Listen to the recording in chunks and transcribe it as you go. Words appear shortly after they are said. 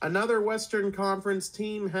Another Western Conference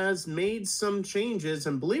team has made some changes,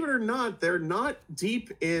 and believe it or not, they're not deep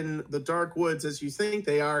in the dark woods as you think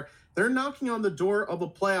they are. They're knocking on the door of a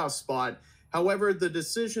playoff spot. However, the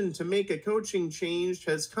decision to make a coaching change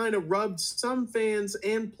has kind of rubbed some fans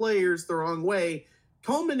and players the wrong way,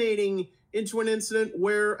 culminating into an incident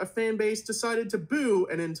where a fan base decided to boo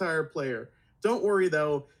an entire player. Don't worry,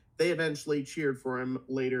 though, they eventually cheered for him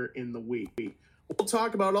later in the week. We'll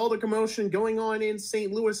talk about all the commotion going on in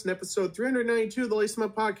St. Louis in episode 392 of the Lace 'Em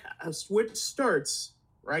Up podcast, which starts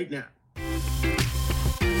right now.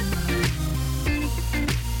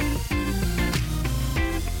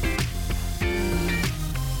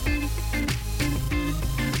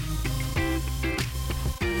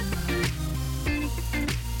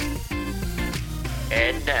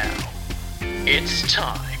 And now, it's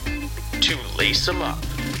time to lace 'em up.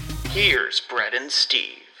 Here's Brett and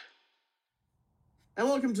Steve. And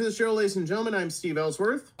welcome to the show, ladies and gentlemen. I'm Steve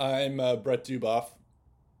Ellsworth. I'm Brett Duboff.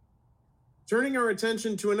 Turning our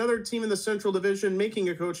attention to another team in the Central Division making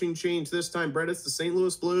a coaching change. This time, Brett, it's the St.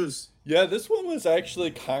 Louis Blues. Yeah, this one was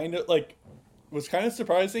actually kind of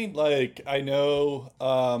surprising. Like, I know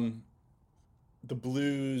the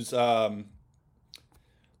Blues, I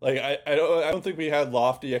don't think we had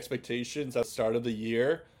lofty expectations at the start of the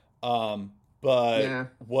year. What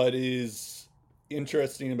is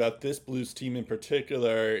interesting about this Blues team in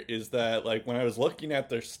particular is that, like, when I was looking at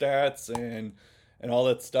their stats and all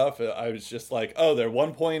that stuff, I was just like, oh, they're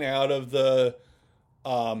 1 point out of the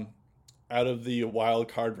wild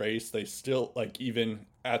card race. They still, like, even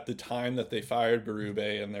at the time that they fired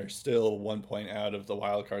Berube, and they're still 1 point out of the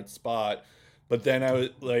wild card spot. But then I was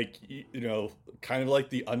like, kind of like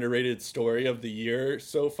the underrated story of the year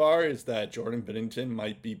so far is that Jordan Binnington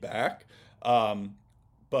might be back.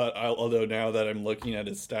 Although now that I'm looking at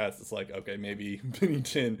his stats, it's like, okay, maybe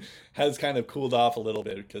Binnington has kind of cooled off a little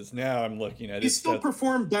bit, because now I'm looking at his stats. He still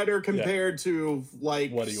performed better compared to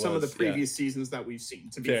some of the previous seasons that we've seen,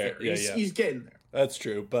 to be fair. He's getting there. That's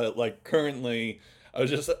true. But like currently, I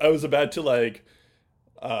was about to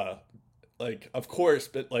of course,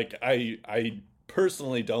 but like I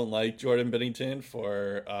personally don't like Jordan Binnington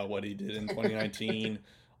for what he did in 2019.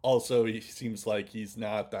 Also, he seems like he's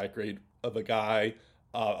not that great of a guy.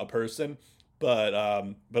 A person, but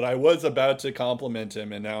I was about to compliment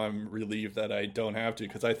him, and now I'm relieved that I don't have to,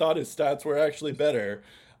 because I thought his stats were actually better,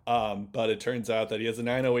 but it turns out that he has a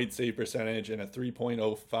 908 save percentage and a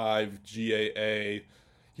 3.05 GAA.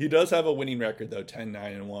 He does have a winning record though,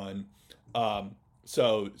 10-9-1.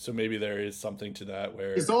 So maybe there is something to that,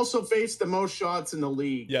 where he's also faced the most shots in the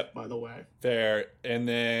league. Yep, by the way. Fair. And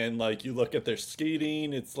then like you look at their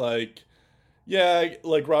skating, it's like, yeah,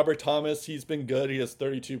 like Robert Thomas, he's been good. He has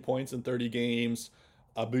 32 points in 30 games.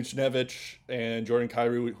 Buchnevich and Jordan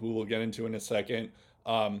Kyrou, who we'll get into in a second,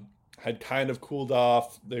 had kind of cooled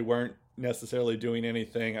off. They weren't necessarily doing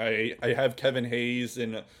anything. I have Kevin Hayes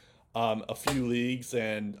in a few leagues,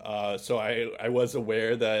 and so I was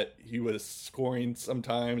aware that he was scoring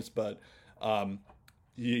sometimes, but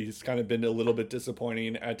he's kind of been a little bit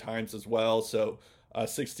disappointing at times as well. So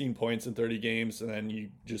 16 points in 30 games, and then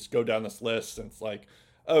you just go down this list, and it's like,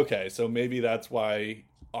 okay, so maybe that's why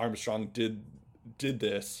Armstrong did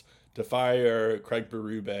this, to fire Craig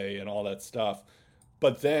Berube and all that stuff.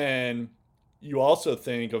 But then you also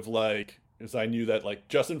think of, like, because I knew that, like,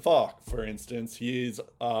 Justin Falk, for instance, he's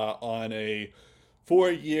on a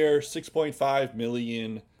 4-year, $6.5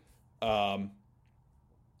 million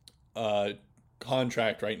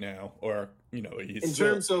contract right now, or he's in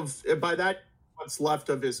terms of, by that, what's left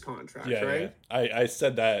of his contract, right? Yeah. I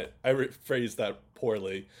said that, I phrased that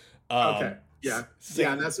poorly. Okay. Yeah.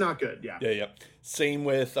 That's not good. Yeah. Same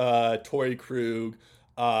with Torrey Krug.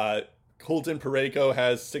 Colton Parayko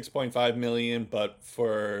has $6.5 million, but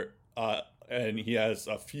and he has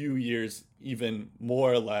a few years even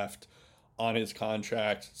more left on his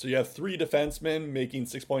contract. So you have 3 defensemen making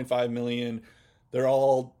 $6.5 million. They're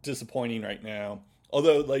all disappointing right now.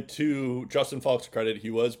 Although, like, to Justin Falk's credit,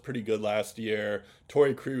 he was pretty good last year.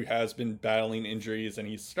 Torrey Krug has been battling injuries, and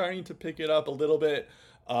he's starting to pick it up a little bit.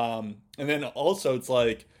 And then also, it's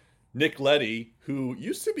like Nick Leddy, who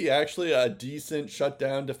used to be actually a decent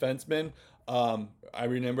shutdown defenseman. I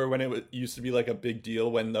remember when it used to be like a big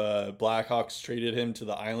deal when the Blackhawks traded him to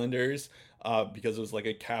the Islanders. Because it was like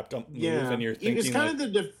a capped move, and you're thinking, he was kind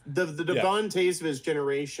of the Devon Taves of his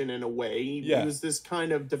generation in a way. He was this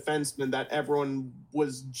kind of defenseman that everyone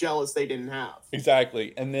was jealous they didn't have.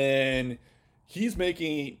 Exactly. And then he's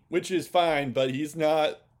making, which is fine, but he's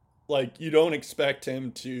not, like, you don't expect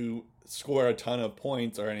him to score a ton of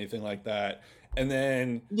points or anything like that. And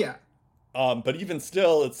then but even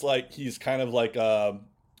still, it's like he's kind of like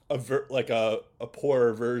a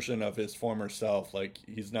poorer version of his former self. Like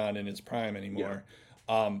he's not in his prime anymore.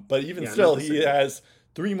 But even still, he has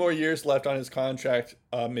 3 more years left on his contract,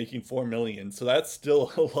 making $4 million. So that's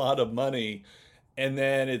still a lot of money. And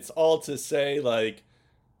then it's all to say, like,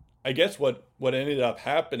 I guess what ended up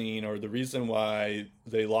happening, or the reason why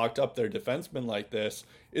they locked up their defenseman like this,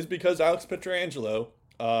 is because Alex Pietrangelo,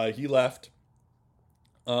 he left,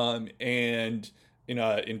 and in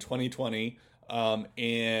 2020,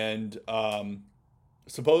 and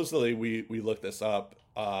supposedly we looked this up,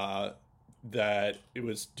 that it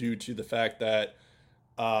was due to the fact that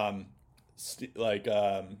that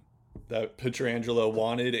Pietrangelo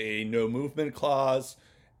wanted a no movement clause,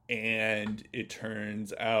 and it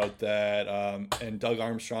turns out that and Doug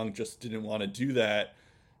Armstrong just didn't want to do that,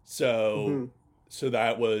 so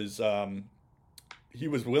that was he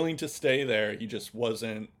was willing to stay there. He just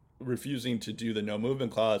wasn't refusing to do the no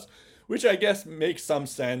movement clause, which I guess makes some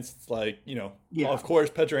sense. It's like, of course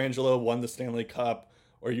Pietrangelo won the Stanley Cup,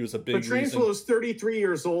 or he was a big reason. Pietrangelo is 33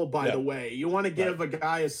 years old, by the way. You want to give a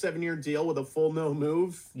guy a 7-year deal with a full no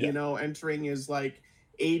move, entering his like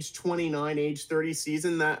age 29, age 30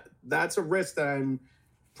 season. That's a risk that I'm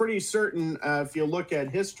pretty certain, if you look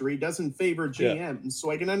at history, doesn't favor GMs.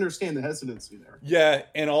 So I can understand the hesitancy there. Yeah,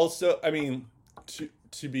 and also, I mean,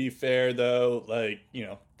 to be fair though, like,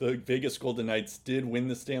 the Vegas Golden Knights did win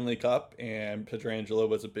the Stanley Cup, and Pietrangelo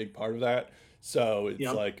was a big part of that. So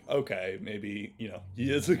it's like, okay, maybe,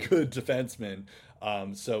 he is a good defenseman.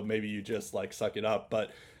 So maybe you just like suck it up.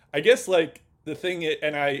 But I guess like the thing,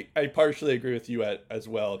 and I partially agree with you as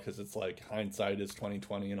well, because it's like hindsight is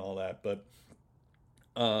 2020 and all that. But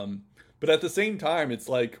at the same time, it's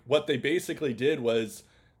like what they basically did was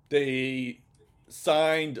they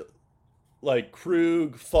signed like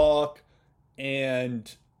Krug, Falk,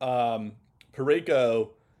 and Parayko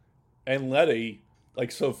and Leddy.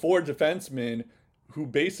 Like, so 4 defensemen who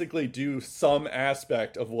basically do some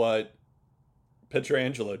aspect of what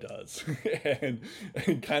Pietrangelo does. and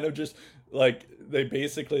kind of just, like, they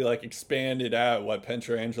basically, like, expanded out what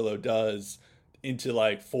Pietrangelo does into,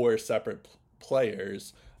 like, 4 separate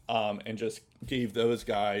players, and just gave those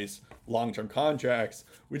guys long-term contracts,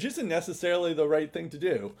 which isn't necessarily the right thing to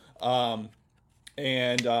do.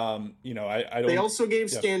 I don't. They also gave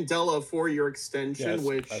Scandella a 4-year extension,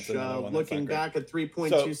 which, looking back at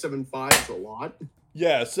 3.275, is a lot.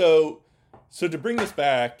 Yeah. So to bring this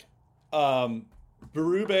back,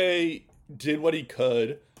 Berube did what he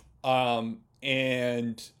could,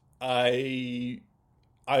 and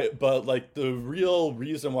but like the real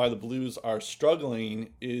reason why the Blues are struggling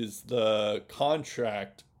is the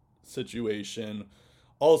contract situation.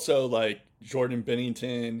 Also, like Jordan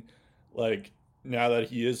Binnington, like, now that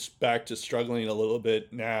he is back to struggling a little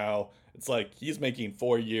bit now, it's like he's making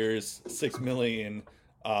 4 years, $6 million,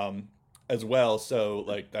 as well. So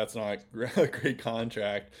like, that's not a great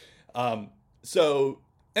contract. So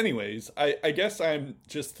anyways, I guess I'm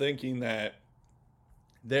just thinking that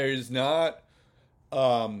there's not,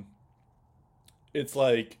 it's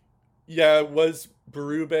like, was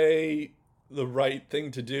Berube the right thing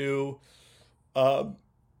to do?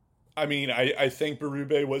 I mean, I think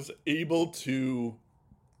Berube was able to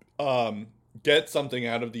get something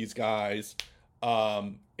out of these guys,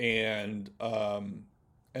 and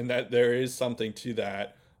that there is something to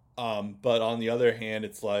that. But on the other hand,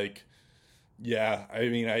 it's like, I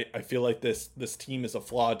mean, I feel like this team is a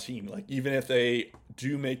flawed team. Like, even if they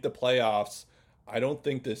do make the playoffs, I don't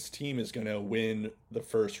think this team is going to win the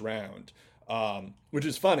first round, which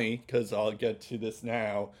is funny because I'll get to this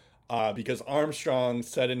now. Because Armstrong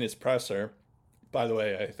said in his presser, by the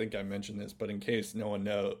way, I think I mentioned this, but in case no one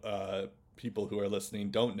people who are listening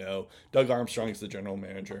don't know, Doug Armstrong is the general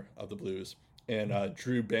manager of the Blues, and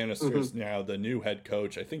Drew Bannister is now the new head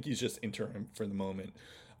coach. I think he's just interim for the moment.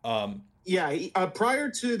 Prior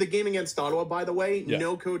to the game against Ottawa, by the way,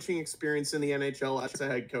 no coaching experience in the NHL as a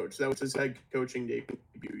head coach. That was his head coaching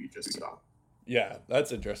debut you just saw. Yeah,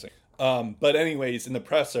 that's interesting. But anyways, in the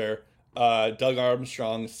presser, Doug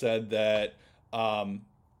Armstrong said that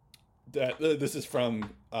this is from,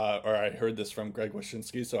 or I heard this from Greg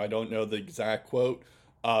Wyshynski, so I don't know the exact quote,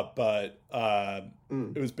 but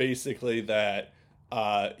it was basically that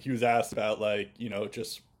he was asked about, like,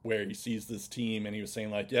 just where he sees this team, and he was saying,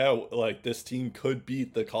 like, like this team could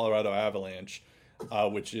beat the Colorado Avalanche,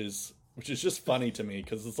 which is just funny to me,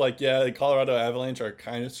 because it's like, the Colorado Avalanche are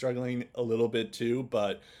kind of struggling a little bit too,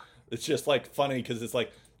 but it's just like funny because it's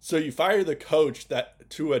like, so you fire the coach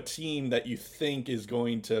to a team that you think is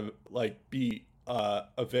going to like be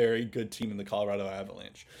a very good team in the Colorado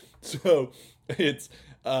Avalanche. So it's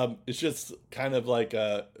It's just kind of like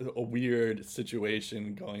a weird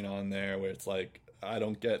situation going on there where it's like, I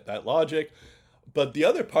don't get that logic. But the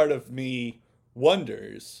other part of me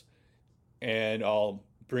wonders, and I'll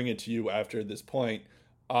bring it to you after this point,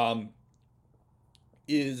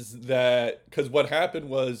 is that because what happened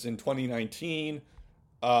was in 2019,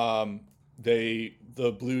 the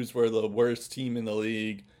Blues were the worst team in the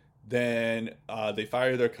league. Then they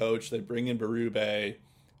fire their coach, they bring in Berube,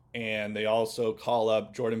 and they also call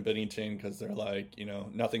up Jordan Binnington because they're like,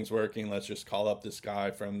 nothing's working. Let's just call up this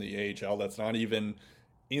guy from the AHL that's not even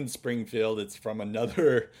in Springfield. It's from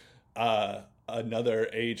another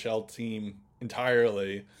AHL team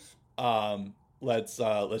entirely. Let's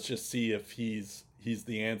just see if he's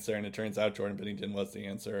the answer. And it turns out Jordan Binnington was the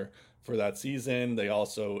answer for that season. They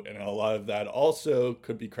also, and a lot of that also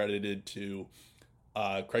could be credited to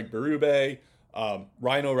Craig Berube.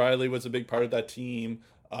 Ryan O'Reilly was a big part of that team.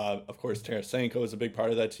 Of course, Tarasenko was a big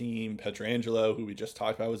part of that team. Pietrangelo, who we just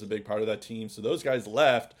talked about, was a big part of that team. So those guys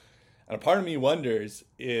left. And a part of me wonders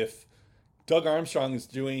if Doug Armstrong is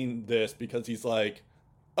doing this because he's like,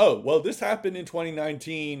 oh, well, this happened in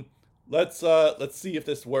 2019. Let's see if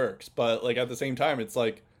this works. But like at the same time, it's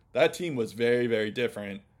like that team was very, very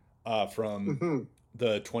different from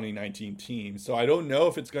the 2019 team. So I don't know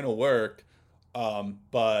if it's going to work.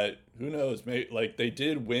 But who knows? Maybe, like they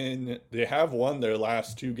did win. They have won their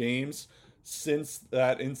last 2 games since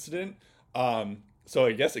that incident. So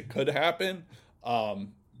I guess it could happen.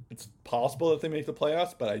 It's possible that they make the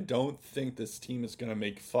playoffs, but I don't think this team is going to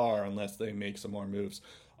make far unless they make some more moves.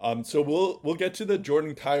 So we'll get to the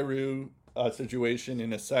Jordan Kyrou situation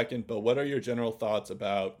in a second, but what are your general thoughts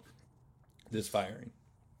about this firing?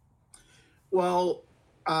 Well,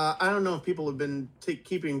 I don't know if people have been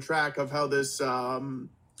keeping track of how this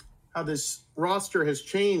roster has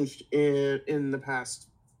changed in the past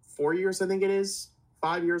 4 years. I think it is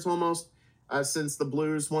 5 years almost since the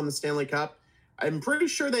Blues won the Stanley Cup. I'm pretty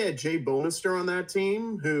sure they had Jay Bonister on that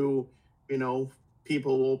team, who,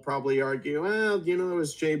 people will probably argue, well, it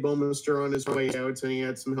was Jay Bonister on his way out and he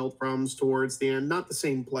had some health problems towards the end. Not the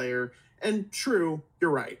same player. And true, you're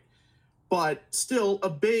right. But still a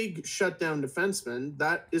big shutdown defenseman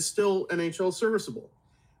that is still NHL serviceable.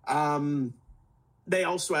 They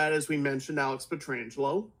also had, as we mentioned, Alex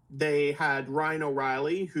Pietrangelo. They had Ryan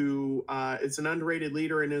O'Reilly, who is an underrated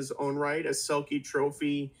leader in his own right, a Selke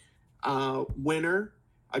Trophy winner,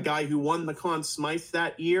 a guy who won the Conn Smythe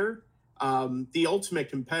that year, the ultimate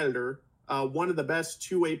competitor, one of the best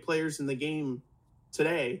two-way players in the game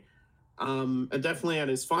today, and definitely at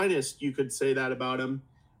his finest, you could say that about him.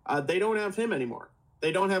 They don't have him anymore.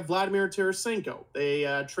 They don't have Vladimir Tarasenko.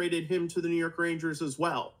 They traded him to the New York Rangers as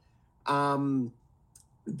well.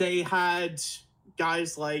 They had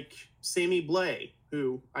guys like Sammy Blais,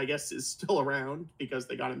 who I guess is still around because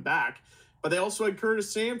they got him back. But they also had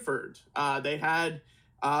Curtis Sanford. They had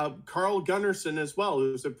Carl Gunnarsson as well,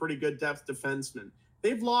 who's a pretty good depth defenseman.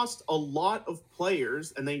 They've lost a lot of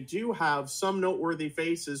players, and they do have some noteworthy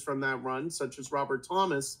faces from that run, such as Robert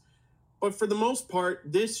Thomas. But for the most part,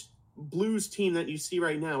 this Blues team that you see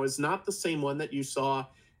right now is not the same one that you saw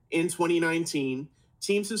in 2019.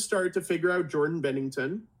 Teams have started to figure out Jordan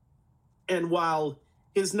Binnington. And while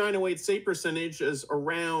his .908 save percentage is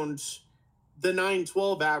around the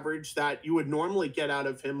 .912 average that you would normally get out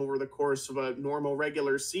of him over the course of a normal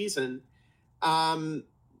regular season,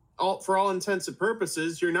 for all intents and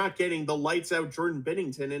purposes, you're not getting the lights out Jordan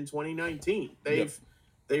Binnington in 2019.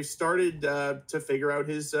 They've started to figure out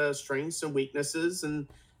his strengths and weaknesses, and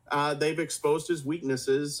they've exposed his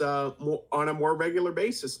weaknesses on a more regular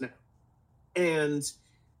basis now. And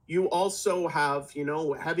you also have,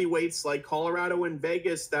 heavyweights like Colorado and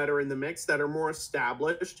Vegas that are in the mix that are more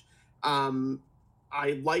established.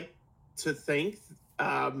 I like to think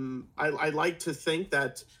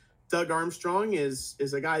that Doug Armstrong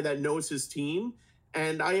is a guy that knows his team,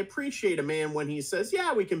 and I appreciate a man when he says,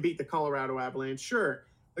 "Yeah, we can beat the Colorado Avalanche." Sure,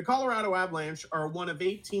 the Colorado Avalanche are one of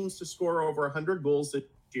 8 teams to score over 100 goals this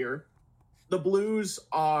year. The Blues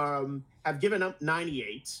have given up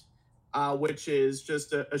 98. Which is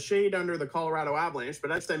just a shade under the Colorado Avalanche.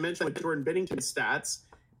 But as I mentioned with Jordan Binnington's stats,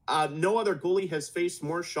 no other goalie has faced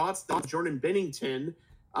more shots than Jordan Binnington.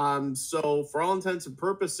 So for all intents and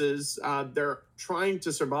purposes, they're trying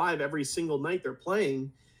to survive every single night they're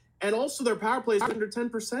playing. And also their power play is under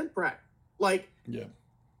 10%, Brett.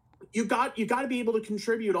 You got to be able to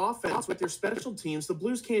contribute offense with your special teams. The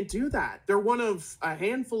Blues can't do that. They're one of a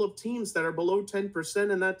handful of teams that are below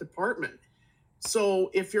 10% in that department. So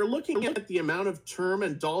if you're looking at the amount of term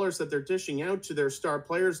and dollars that they're dishing out to their star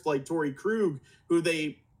players like Torrey Krug, who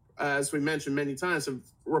they as we mentioned many times, have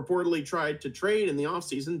reportedly tried to trade in the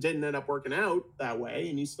offseason, didn't end up working out that way,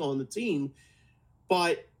 and he's still on the team.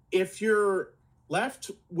 But if you're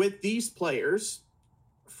left with these players,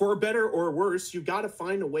 for better or worse, you got to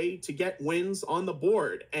find a way to get wins on the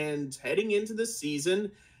board. And heading into the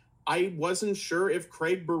season, I wasn't sure if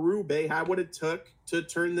Craig Berube had what it took to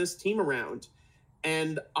turn this team around.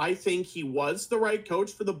 And I think he was the right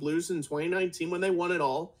coach for the Blues in 2019 when they won it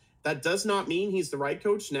all. That does not mean he's the right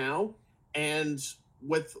coach now. And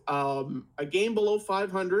with a game below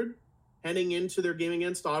 500 heading into their game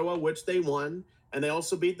against Ottawa, which they won, and they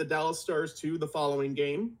also beat the Dallas Stars too the following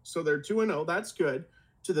game. So they're 2-0. That's good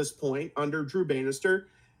to this point under Drew Bannister.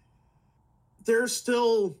 There's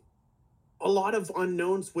still a lot of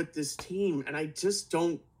unknowns with this team, and I just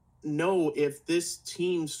don't know if this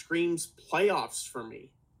team screams playoffs for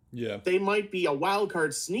me. Yeah. They might be a wild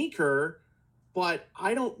card sneaker, but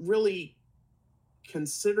I don't really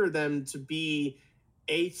consider them to be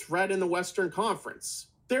a threat in the Western Conference.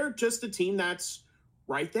 They're just a team that's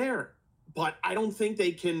right there, but I don't think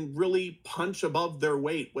they can really punch above their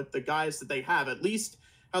weight with the guys that they have, at least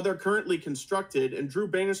how they're currently constructed, and Drew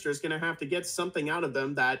Bannister is going to have to get something out of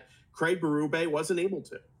them that Craig Berube wasn't able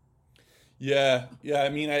to. Yeah. I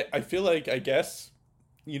mean, I feel like, I guess,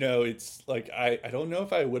 it's like, I don't know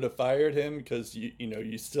if I would have fired him because,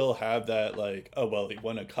 you still have that, like, oh, well, he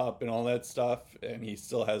won a cup and all that stuff, and he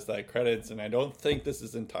still has that credits, and I don't think this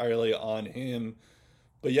is entirely on him.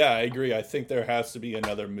 But yeah, I agree. I think there has to be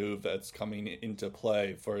another move that's coming into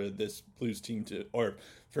play for this Blues team or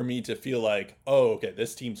for me to feel like, oh, okay,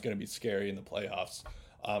 this team's going to be scary in the playoffs.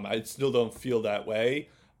 I still don't feel that way.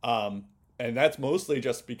 And that's mostly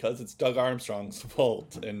just because it's Doug Armstrong's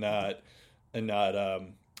fault and not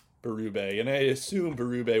Berube. And I assume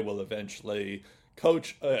Berube will eventually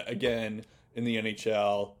coach again in the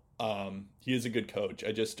NHL. He is a good coach.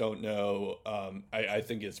 I just don't know. I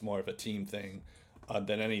think it's more of a team thing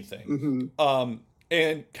than anything. Mm-hmm.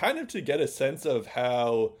 And kind of to get a sense of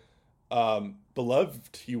how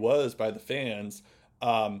beloved he was by the fans,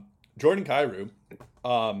 Jordan Kyrou,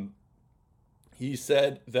 he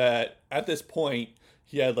said that at this point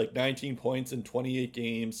he had like 19 points in 28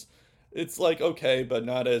 games. It's like, okay, but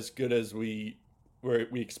not as good as we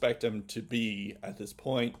expect him to be at this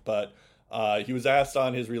point. But he was asked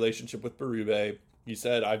on his relationship with Berube. He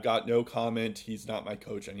said, "I've got no comment. He's not my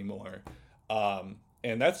coach anymore."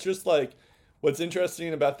 And that's just like what's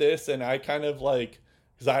interesting about this. And I kind of like,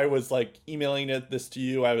 because I was like emailing this to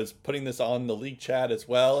you, I was putting this on the league chat as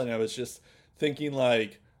well, and I was just thinking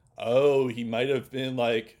like, oh, he might have been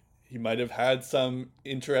like, he might have had some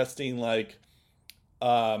interesting like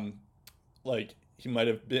he might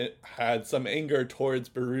have had some anger towards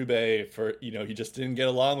Berube for, he just didn't get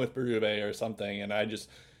along with Berube or something, and I just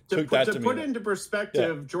took that to put me. it into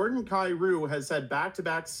perspective, Jordan Kyrou has had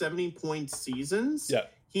back-to-back 70-point seasons. Yeah.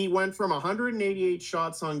 He went from 188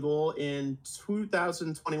 shots on goal in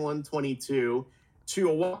 2021-22 to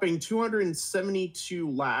a whopping 272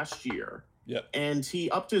 last year. Yep. And he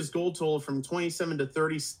upped his goal total from 27 to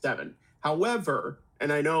 37. However,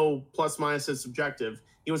 and I know plus minus is subjective,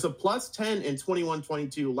 he was a plus 10 in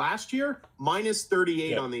 21-22 last year, minus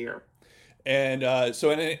 38 on the year. And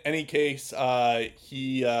so in any case,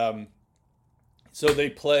 so they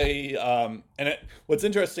play, what's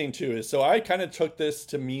interesting too is, so I kind of took this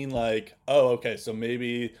to mean like, oh, okay, so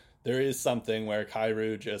maybe there is something where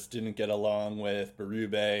Kyrou just didn't get along with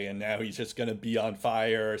Berube and now he's just going to be on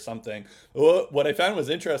fire or something. What I found was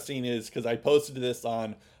interesting is, because I posted this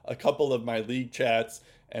on a couple of my league chats,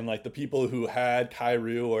 and like the people who had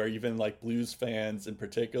Kyrou, or even like Blues fans in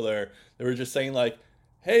particular, they were just saying like,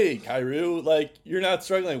 hey, Kyrou, like, you're not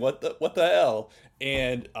struggling. What the hell?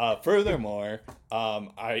 And furthermore,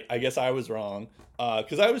 I guess I was wrong,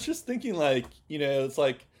 because I was just thinking like, it's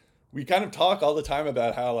like we kind of talk all the time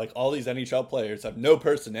about how like all these NHL players have no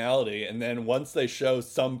personality, and then once they show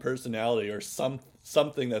some personality or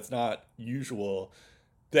something that's not usual,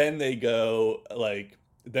 then they go like,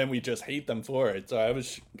 then we just hate them for it. So I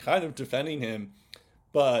was kind of defending him,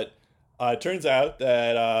 but it turns out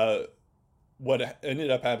that what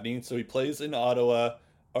ended up happening, so he plays in Ottawa,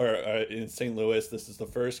 or in St. Louis. This is the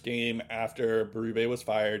first game after Berube was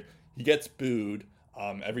fired. He gets booed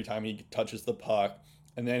every time he touches the puck.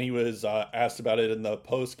 And then he was asked about it in the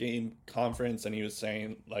post-game conference, and he was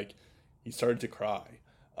saying, like, he started to cry.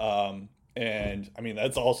 And, I mean,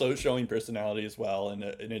 that's also showing personality as well in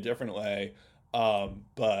a different way.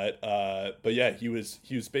 But yeah, he was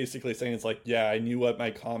basically saying, it's like, yeah, I knew what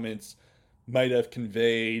my comments might have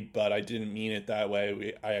conveyed, but I didn't mean it that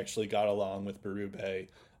way. I actually got along with Berube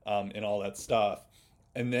and all that stuff.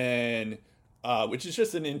 And then which is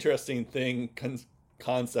just an interesting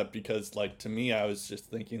concept because, like, to me, I was just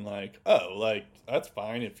thinking, like, oh, like, that's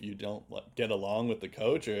fine if you don't get along with the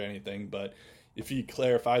coach or anything, but if he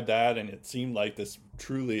clarified that and it seemed like this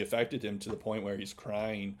truly affected him to the point where he's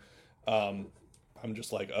crying, I'm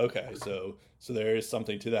just like, okay, so there is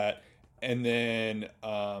something to that. And then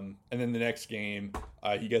the next game,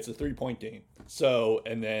 he gets a 3-point game. So,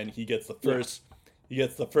 and then he gets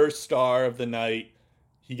the first star of the night.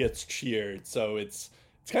 He gets cheered. So it's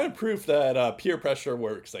kind of proof that peer pressure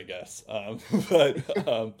works, I guess.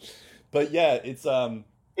 But yeah,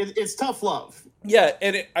 it's tough love. Yeah,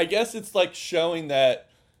 and I guess it's like showing that,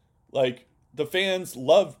 like, the fans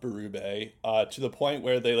love Berube to the point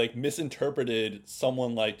where they, like, misinterpreted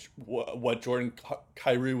someone like what Jordan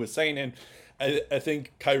Kyrou was saying. And I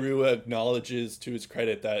think Kyrou acknowledges, to his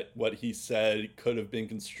credit, that what he said could have been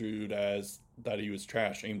construed as that he was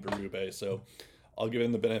trashing Berube. So I'll give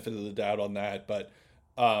him the benefit of the doubt on that. But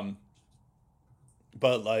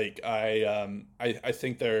like, I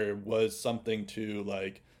think there was something to,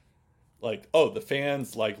 like, oh, the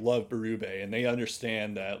fans, like, love Berube, and they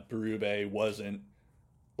understand that Berube wasn't,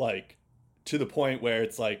 like, to the point where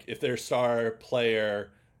it's like, if their star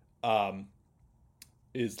player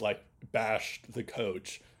is, like, bashed the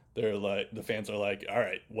coach, they're like, the fans are like, all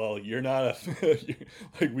right, well, you're not like,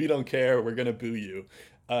 we don't care, we're gonna boo you.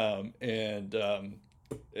 So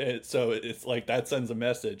it's like, that sends a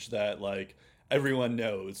message that, like, everyone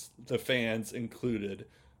knows, the fans included,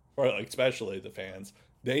 or, like, especially the fans,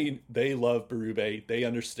 they love Berube. They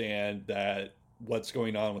understand that what's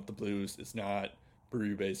going on with the Blues is not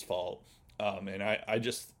Berube's fault. And I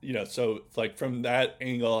just, so it's like, from that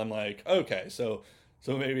angle, I'm like, okay, so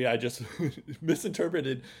maybe I just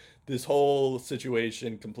misinterpreted this whole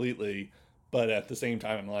situation completely. But at the same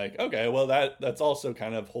time, I'm like, okay, well, that's also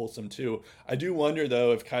kind of wholesome too. I do wonder,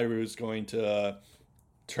 though, if Kyrou's going to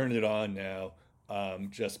turn it on now.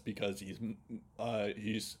 Just because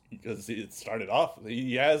because it started off,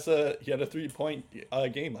 he had a 3-point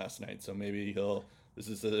game last night, so maybe this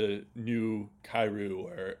is a new Kyrou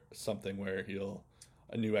or something where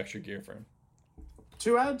a new extra gear for him.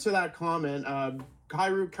 To add to that comment,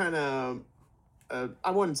 Kyrou kind of,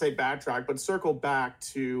 I wouldn't say backtrack, but circled back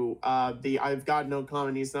to the "I've got no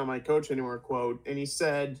comment, he's not my coach anymore" quote, and he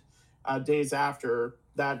said days after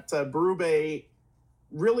that Berube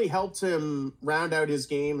really helped him round out his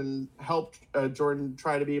game and helped Jordan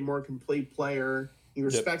try to be a more complete player. He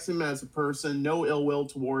respects him as a person, no ill will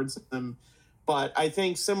towards him. But I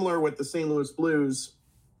think, similar with the St. Louis Blues,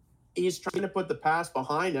 he's trying to put the past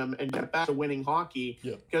behind him and get back to winning hockey.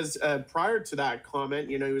 Because prior to that comment,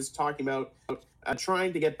 he was talking about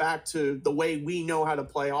trying to get back to the way we know how to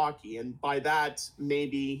play hockey. And by that,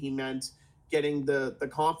 maybe he meant getting the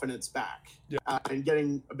confidence back and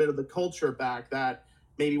getting a bit of the culture back that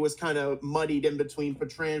maybe was kind of muddied in between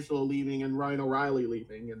Pietrangelo leaving and Ryan O'Reilly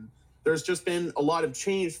leaving. And there's just been a lot of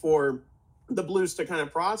change for the Blues to kind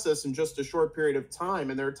of process in just a short period of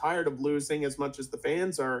time. And they're tired of losing as much as the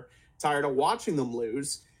fans are tired of watching them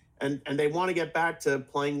lose. And they want to get back to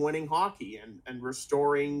playing winning hockey and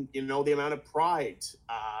restoring, the amount of pride.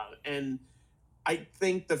 And I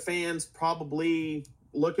think the fans probably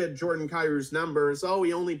look at Jordan Kyrou's numbers. Oh,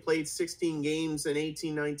 he only played 16 games in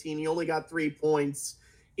 18-19. He only got 3 points.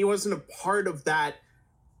 He wasn't a part of that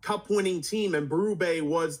cup-winning team, and Berube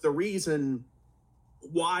was the reason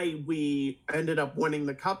why we ended up winning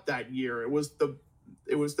the cup that year. It was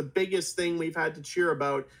the biggest thing we've had to cheer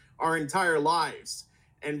about our entire lives.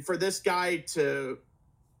 And for this guy to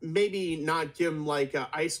maybe not give him like a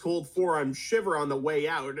ice-cold forearm shiver on the way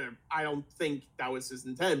out, I don't think that was his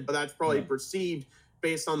intent, but that's probably perceived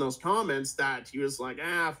based on those comments that he was like,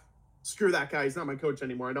 screw that guy. He's not my coach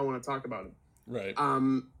anymore. I don't want to talk about him. Right.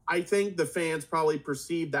 I think the fans probably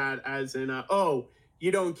perceive that as in, oh,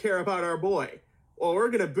 you don't care about our boy. Well, we're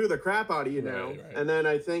going to boo the crap out of you now. Right. And then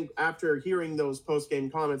I think after hearing those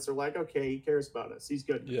post-game comments, they're like, okay, he cares about us. He's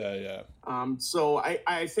good. Yeah. So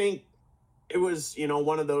I think it was,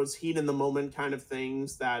 one of those heat in the moment kind of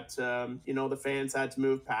things that, the fans had to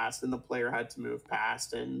move past and the player had to move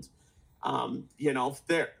past. And, I'm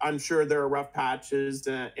sure there are rough patches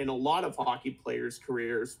in a lot of hockey players'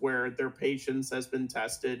 careers where their patience has been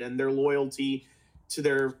tested and their loyalty to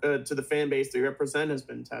to the fan base they represent has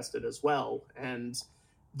been tested as well. And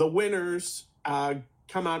the winners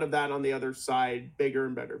come out of that on the other side bigger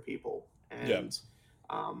and better people. And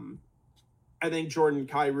I think Jordan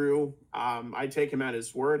Kyrou, I take him at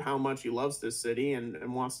his word how much he loves this city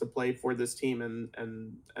and wants to play for this team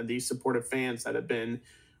and these supportive fans that have been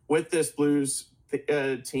with this Blues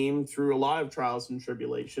team through a lot of trials and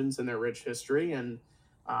tribulations in their rich history. And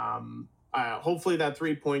hopefully that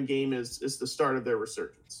 3-point game is the start of their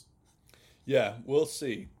resurgence. Yeah, we'll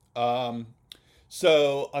see.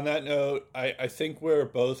 So on that note, I think we're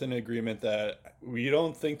both in agreement that we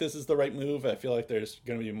don't think this is the right move. I feel like there's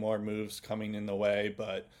going to be more moves coming in the way,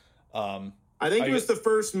 but I think it was the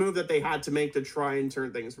first move that they had to make to try and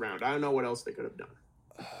turn things around. I don't know what else they could have done.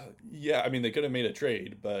 Yeah, I mean, they could have made a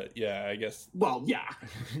trade, but yeah, I guess. Well, yeah.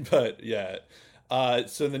 But yeah.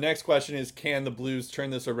 So the next question is, can the Blues turn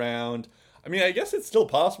this around? I mean, I guess it's still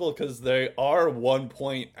possible because they are 1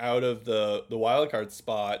 point out of the wild card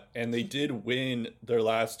spot, and they did win their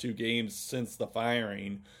last 2 games since the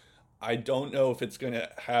firing. I don't know if it's going to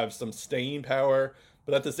have some staying power,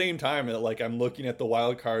 but at the same time, like, I'm looking at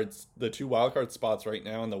the 2 wild card spots right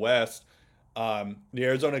now in the West. The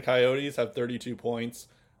Arizona Coyotes have 32 points,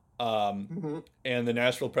 and the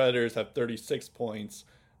Nashville Predators have 36 points,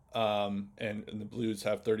 and the Blues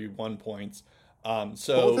have 31 points.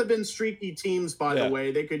 So both have been streaky teams, by the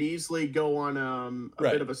way. They could easily go on a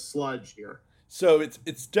bit of a sludge here. So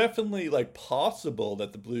it's definitely like possible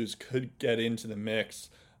that the Blues could get into the mix.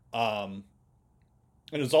 And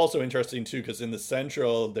it's also interesting too because in the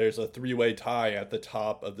Central there's a 3-way tie at the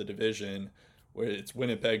top of the division where it's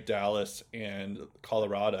Winnipeg, Dallas, and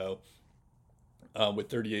Colorado with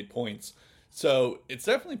 38 points. So it's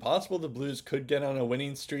definitely possible the Blues could get on a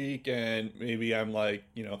winning streak, and maybe I'm like,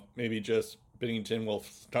 maybe just Binnington will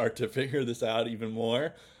start to figure this out even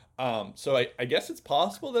more. So I guess it's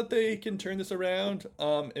possible that they can turn this around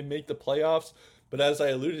and make the playoffs. But as I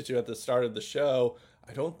alluded to at the start of the show,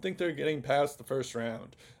 I don't think they're getting past the first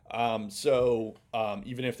round. So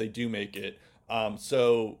even if they do make it.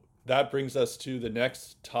 So that brings us to the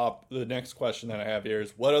next question that I have here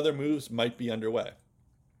is, what other moves might be underway?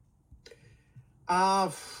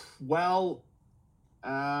 That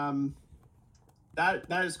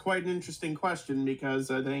is quite an interesting question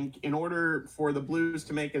because I think in order for the Blues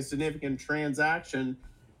to make a significant transaction,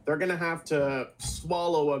 they're going to have to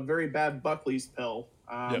swallow a very bad Buckley's pill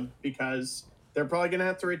because they're probably going to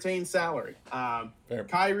have to retain salary.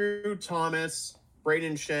 Kyrou, Thomas,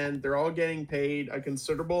 Braden Shen, they're all getting paid a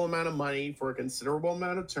considerable amount of money for a considerable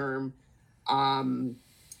amount of term.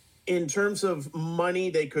 In terms of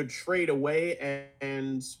money, they could trade away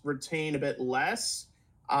and retain a bit less.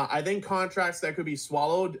 I think contracts that could be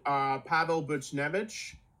swallowed. Pavel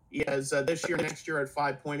Buchnevich, he has this year, next year at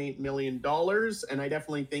 $5.8 million, and I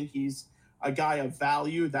definitely think he's a guy of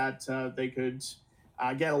value that they could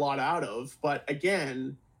get a lot out of. But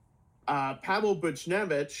again, Pavel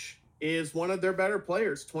Buchnevich is one of their better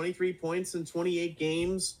players. 23 points in 28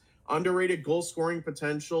 games. Underrated goal scoring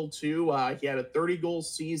potential too. He had a 30-goal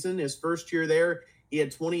season his first year there. He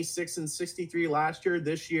had 26 and 63 last year.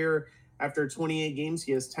 This year, after 28 games,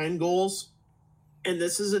 he has 10 goals. And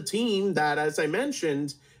this is a team that, as I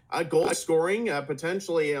mentioned, goal scoring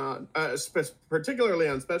potentially, particularly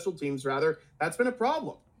on special teams, that's been a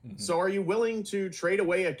problem. Mm-hmm. So are you willing to trade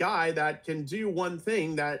away a guy that can do one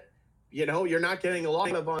thing that, you're not getting a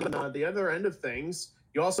lot of on the other end of things?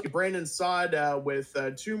 You also get Brandon Saad with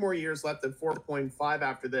 2 more years left at 4.5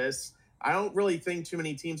 after this. I don't really think too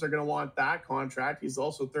many teams are going to want that contract. He's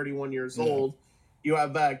also 31 years old. You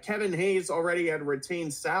have Kevin Hayes already at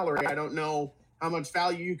retained salary. I don't know how much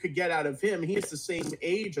value you could get out of him. He's the same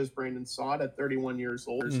age as Brandon Saad at 31 years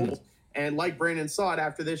old. Mm-hmm. And like Brandon Saad,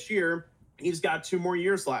 after this year, he's got 2 more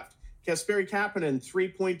years left. Kasperi Kapanen,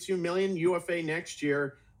 $3.2 million UFA next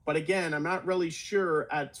year. But again, I'm not really sure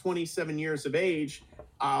at 27 years of age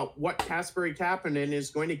what Kasperi Kapanen is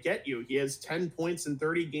going to get you. He has 10 points in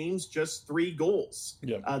 30 games, just 3 goals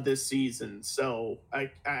this season. So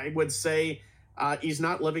I would say he's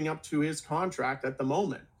not living up to his contract at the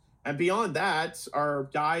moment. And beyond that are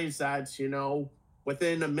guys that,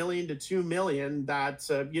 within $1 million to $2 million that,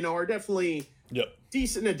 are definitely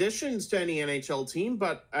decent additions to any NHL team.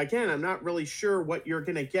 But again, I'm not really sure what you're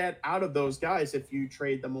going to get out of those guys if you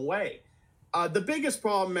trade them away. The biggest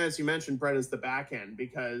problem, as you mentioned, Brett, is the back end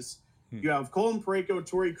because you have Colin Parayko,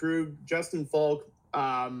 Torrey Krug, Justin Falk.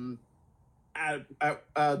 The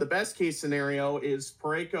best case scenario is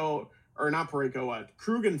Krug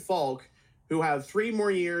and Falk, who have 3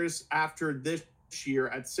 more years after this year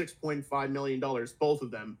at $6.5 million, both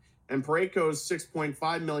of them. And Parayko's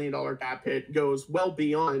 $6.5 million cap hit goes well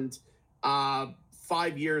beyond 5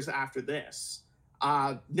 years after this.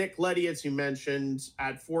 Nick Leddy, as you mentioned,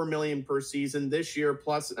 at $4 million per season this year,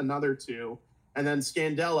 plus another 2. And then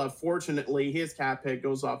Scandella, fortunately, his cap hit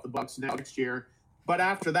goes off the Bucks next year. But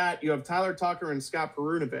after that, you have Tyler Tucker and Scott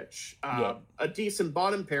Perunovich, a decent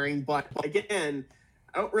bottom pairing. But again,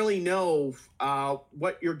 I don't really know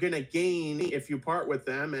what you're going to gain if you part with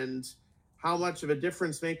them and how much of a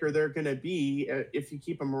difference maker they're going to be if you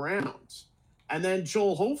keep them around. And then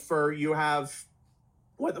Joel Hofer, you have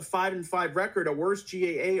a 5-5 record, a worse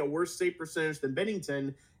GAA, a worse save percentage than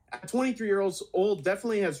Bennington. At 23 years old,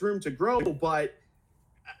 definitely has room to grow, but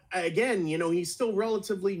again, he's still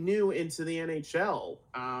relatively new into the NHL.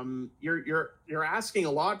 You're asking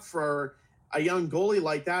a lot for a young goalie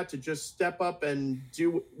like that to just step up and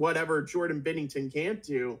do whatever Jordan Bennington can't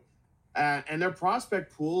do. And their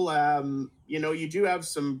prospect pool, you do have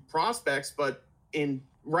some prospects, but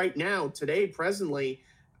right now, today, presently,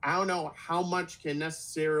 I don't know how much can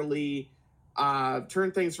necessarily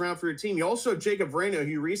turn things around for your team. You also have Jacob Vrana,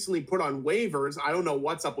 who you recently put on waivers. I don't know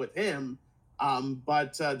what's up with him.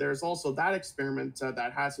 But there's also that experiment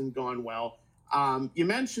that hasn't gone well. You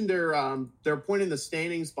mentioned their point in the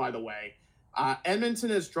standings, by the way. Edmonton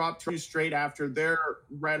has dropped 2 straight after their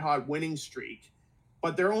red-hot winning streak.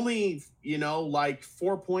 But they're only,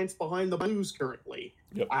 4 points behind the Blues currently.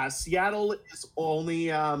 Yep. Seattle is only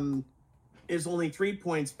 3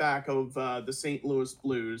 points back of the St. Louis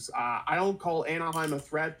Blues. I don't call Anaheim a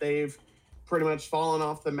threat. They've pretty much fallen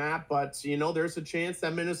off the map, but there's a chance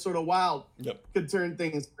that Minnesota Wild could turn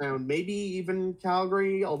things around. Maybe even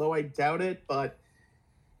Calgary, although I doubt it. But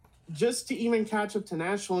just to even catch up to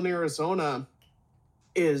Nashville and Arizona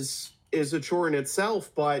is a chore in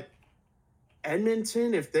itself. But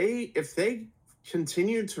Edmonton, if they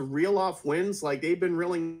continue to reel off wins like they've been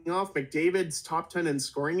reeling off, McDavid's top 10 in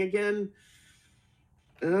scoring again,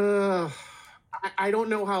 I don't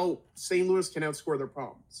know how St. Louis can outscore their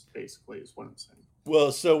problems, basically, is what I'm saying.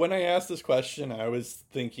 Well, so when I asked this question, I was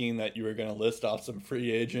thinking that you were going to list off some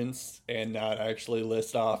free agents and not actually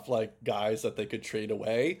list off, guys that they could trade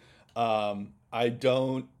away. I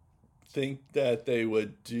don't think that they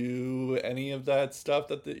would do any of that stuff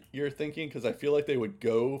that you're thinking, because I feel like they would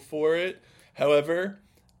go for it. However,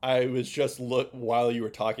 I was just while you were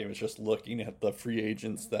talking, I was just looking at the free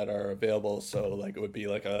agents that are available. So it would be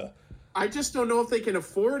I just don't know if they can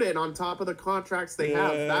afford it on top of the contracts they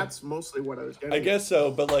have. That's mostly what I was getting. I guess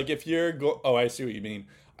so, but if you're I see what you mean.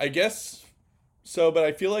 I guess so, but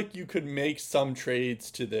I feel like you could make some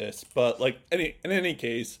trades to this. But in any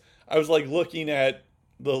case, I was looking at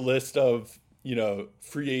the list of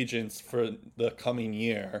free agents for the coming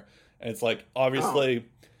year, and it's obviously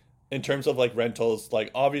in terms of rentals,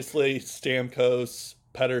 obviously Stamkos,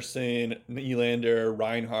 Pettersson, Nylander,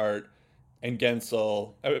 Reinhart, and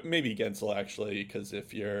Gensel, maybe Gensel actually, because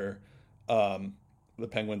if you're the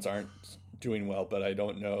Penguins aren't doing well, but I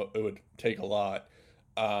don't know, it would take a lot.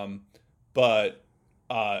 But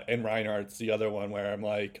and Reinhardt's the other one where I'm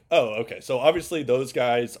okay, so obviously those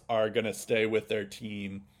guys are gonna stay with their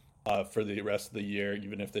team for the rest of the year,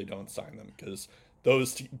 even if they don't sign them, because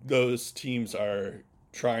those teams are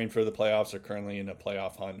trying for the playoffs or currently in a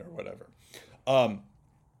playoff hunt or whatever.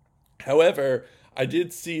 However, I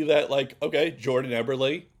did see that Jordan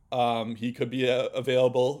Eberle, he could be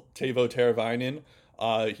available. Teuvo Teravainen,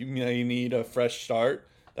 he may need a fresh start.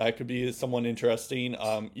 That could be someone interesting.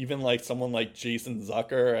 Even someone like Jason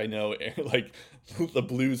Zucker. I know the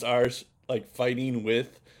Blues are fighting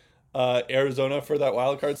with Arizona for that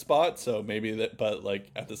wild card spot, so maybe that. But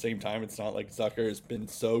at the same time, it's not like Zucker has been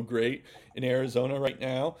so great in Arizona right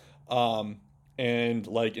now. And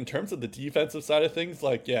in terms of the defensive side of things,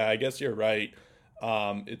 yeah, I guess you're right.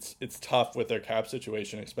 It's tough with their cap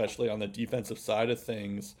situation, especially on the defensive side of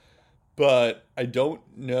things. But I don't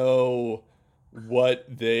know what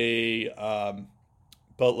they I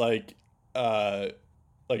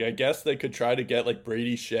guess they could try to get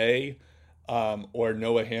Brady Shea or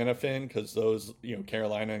Noah Hannafin, because those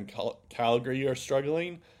Carolina and Calgary are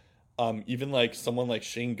struggling. Even someone like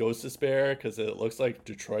Shane Gostisbehere, because it looks like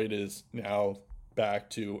Detroit is now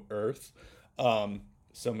back to earth.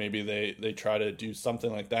 So maybe they try to do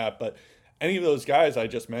something like that. But any of those guys I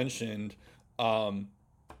just mentioned,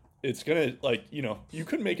 it's gonna you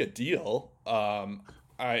could make a deal.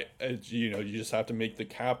 You just have to make the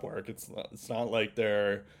cap work. It's not like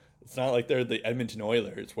they're the Edmonton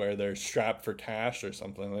Oilers where they're strapped for cash or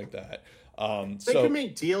something like that. They can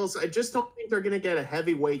make deals. I just don't think they're gonna get a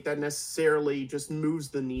heavyweight that necessarily just moves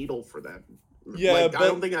the needle for them. Yeah, but I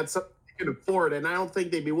don't think that's something they can afford, and I don't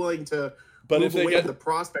think they'd be willing to. But if they get the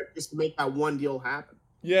prospect just to make that one deal happen.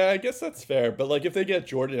 Yeah, I guess that's fair. But if they get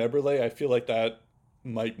Jordan Eberle, I feel like that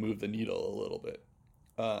might move the needle a little bit.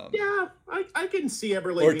 Yeah, I can see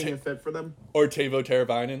Eberle being a fit for them. Or Teuvo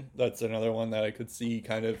Teravainen. That's another one that I could see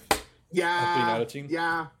kind of being out of team.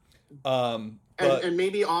 Yeah. And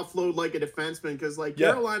maybe offload a defenseman, because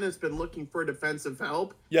Carolina's been looking for defensive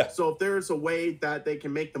help. Yeah. So if there's a way that they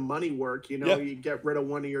can make the money work, you get rid of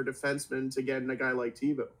one of your defensemen to get in a guy like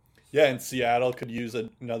Teuvo. Yeah, and Seattle could use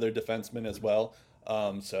another defenseman as well.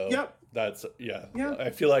 So Yep. that's yeah. Yeah.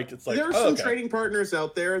 I feel like it's like There are some okay. trading partners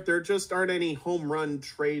out there. There just aren't any home run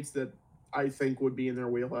trades that I think would be in their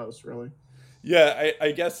wheelhouse, really. Yeah,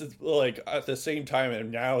 I guess it's like at the same time,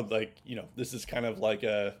 and now like this is kind of like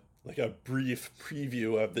a brief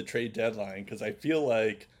preview of the trade deadline because I feel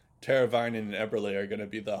like Teravainen and Eberle are going to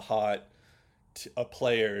be the hot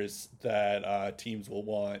players that teams will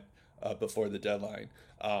want before the deadline.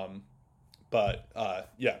 But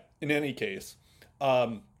yeah, in any case,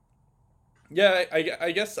 yeah,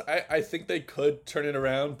 I guess I think they could turn it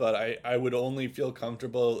around, but I would only feel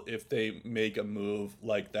comfortable if they make a move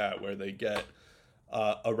like that where they get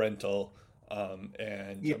a rental,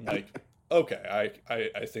 and Yeah. I'm like, okay,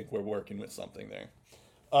 I think we're working with something there.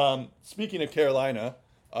 Speaking of Carolina,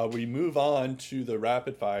 we move on to the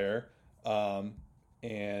rapid fire,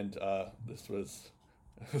 and this was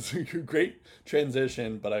a great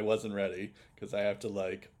transition, but I wasn't ready because I have to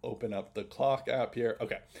like open up the clock app here.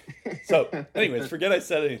 Okay, so anyways, forget I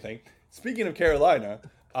said anything. Speaking of Carolina,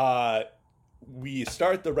 we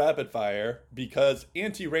start the rapid fire because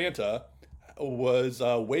Antti Ranta was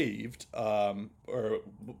waived or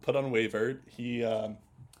put on waiver. He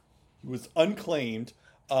was unclaimed.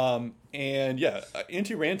 And yeah,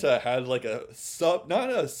 Antti Ranta had like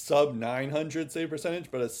not a sub 900 save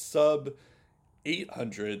percentage, but a sub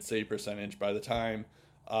 800 save percentage by the time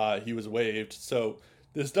he was waived. So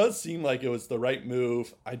this does seem like it was the right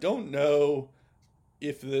move. I don't know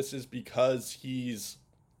if this is because he's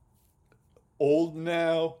old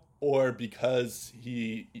now or because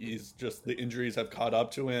he's just the injuries have caught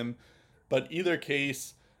up to him. But either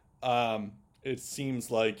case, it seems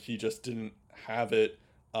like he just didn't have it.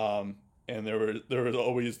 And there was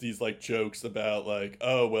always these like jokes about like,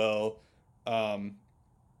 oh well,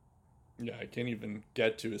 yeah, I can't even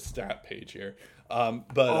get to his stat page here.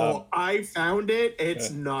 I found it.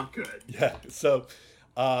 It's not good. Yeah, so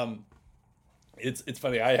it's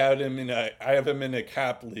funny. I have him in a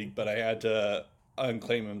cap league, but I had to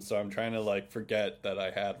unclaim him, so I'm trying to like forget that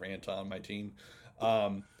I had Ranta on my team.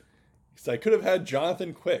 Because I could have had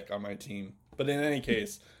Jonathan Quick on my team, but in any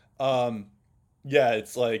case, yeah,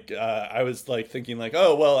 it's like I was like thinking like,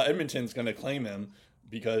 oh well, Edmonton's gonna claim him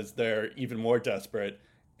because they're even more desperate.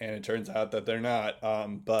 And it turns out that they're not.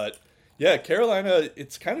 But yeah, Carolina,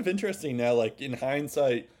 it's kind of interesting now. Like in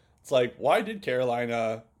hindsight, it's like, why did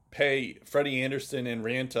Carolina pay Freddie Anderson and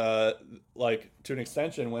Ranta like to an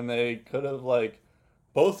extension when they could have like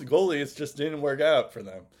both goalies just didn't work out for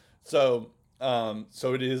them? So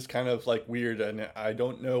so it is kind of like weird, and I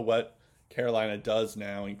don't know what Carolina does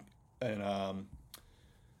now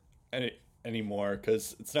anymore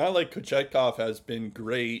because it's not like Kochetkov has been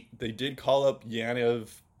great. They did call up Yaniv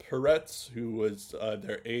Peretz, who was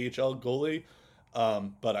their AHL goalie,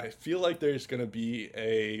 but I feel like there's going to be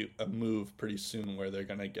a move pretty soon where they're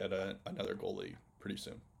going to get another goalie pretty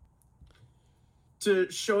soon.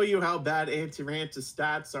 To show you how bad Antti Ranta's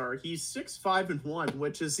stats are, he's 6-5-1,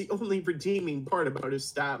 which is the only redeeming part about his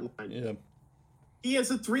stat line. Yeah. He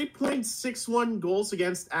has a 3.61 goals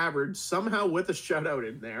against average, somehow with a shutout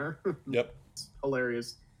in there. Yep. It's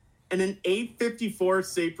hilarious. And an 854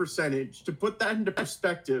 save percentage. To put that into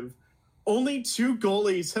perspective, only 2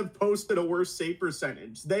 goalies have posted a worse save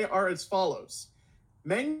percentage. They are as follows.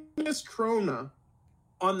 Magnus Krona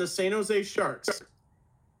on the San Jose Sharks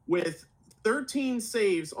with 13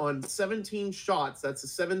 saves on 17 shots. That's a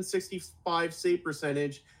 765 save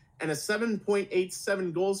percentage and a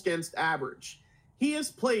 7.87 goals against average. He has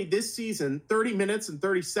played this season 30 minutes and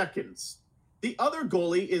 30 seconds. The other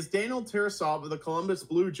goalie is Daniel Tarasov of the Columbus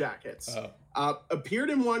Blue Jackets.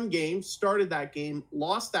 Appeared in one game, started that game,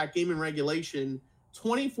 lost that game in regulation,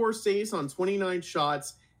 24 saves on 29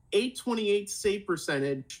 shots, 828 save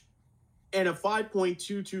percentage, and a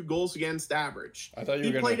 5.22 goals against average.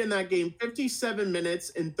 He played in that game 57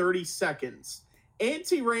 minutes and 30 seconds.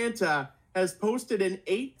 Antti Ranta has posted an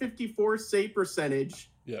 854 save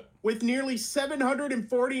percentage with nearly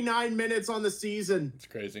 749 minutes on the season. It's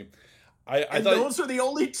crazy. And those are the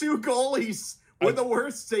only 2 goalies with a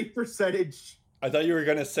worse save percentage. I thought you were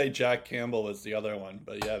gonna say Jack Campbell was the other one,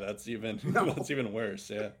 but yeah, that's even worse.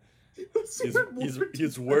 Yeah,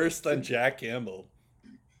 he's worse than Jack Campbell.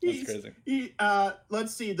 That's crazy.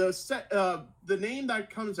 Let's see. The name that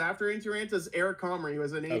comes after Antti Ranta is Eric Comrie, who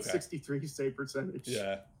has an 863 save percentage.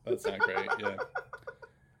 Yeah, that's not great.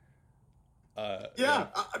 Yeah.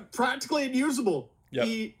 Practically unusable.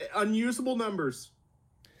 Yep. Unusable numbers.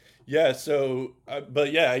 Yeah. So,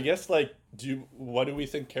 but yeah, I guess like, what do we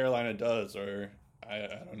think Carolina does, or I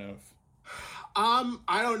don't know.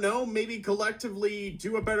 I don't know. Maybe collectively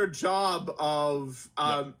do a better job of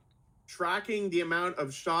tracking the amount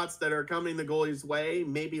of shots that are coming the goalie's way,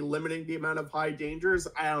 maybe limiting the amount of high dangers.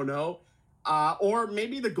 I don't know. Or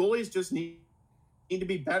maybe the goalies just need to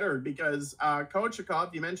be better because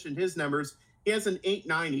Kochetkov, you mentioned his numbers. He has an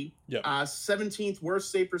 890, 17th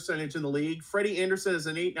worst save percentage in the league. Freddie Anderson has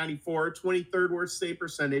an 894, 23rd worst save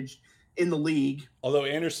percentage in the league. Although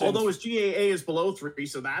his GAA is below 3,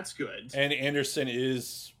 so that's good. And Anderson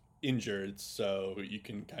is injured, so you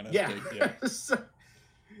can kind of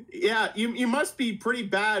you must be pretty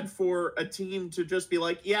bad for a team to just be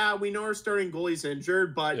like, yeah, we know our starting goalie's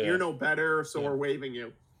injured, but you're no better, so we're waiving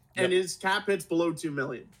you. And his cap hit's below $2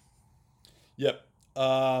 million. Yep.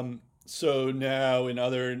 So now in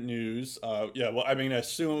other news, I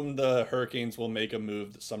assume the Hurricanes will make a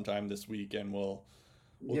move sometime this week, and we'll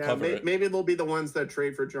cover it. Maybe they'll be the ones that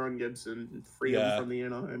trade for John Gibson and free him from the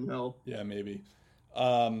Anaheim hell. Yeah, maybe.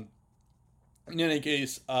 In any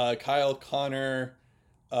case, Kyle Connor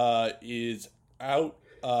is out.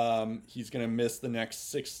 He's going to miss the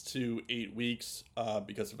next 6 to 8 weeks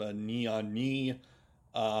because of a knee-on-knee.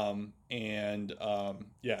 So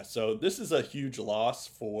this is a huge loss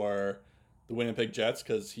for the Winnipeg Jets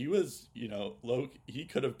because he was, he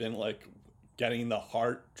could have been like getting the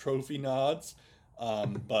Hart Trophy nods.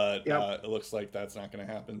 But it looks like that's not going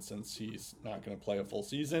to happen since he's not going to play a full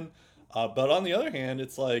season. But on the other hand,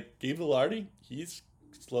 it's like Gabe Vilardi, he's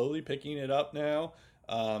slowly picking it up now.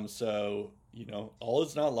 So, all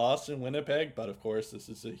is not lost in Winnipeg, but of course this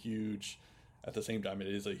is at the same time, it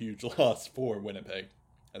is a huge loss for Winnipeg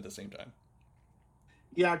at the same time.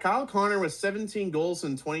 Yeah, Kyle Connor with 17 goals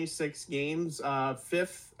in 26 games,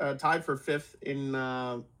 tied for fifth in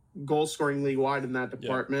goal scoring league-wide in that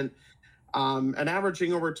department. And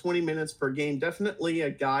averaging over 20 minutes per game. Definitely a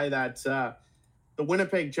guy that the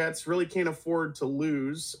Winnipeg Jets really can't afford to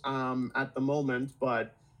lose at the moment.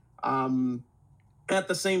 But at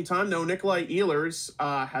the same time, though, Nikolai Ehlers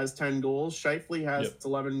has 10 goals. Scheifele has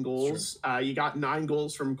 11 goals. Sure. You got 9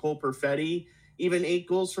 goals from Cole Perfetti, even 8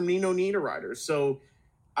 goals from Nino Niederreiter. So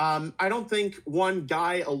I don't think one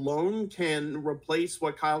guy alone can replace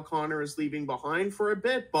what Kyle Connor is leaving behind for a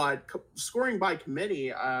bit. But scoring by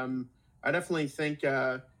committee, I definitely think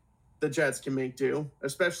the Jets can make do,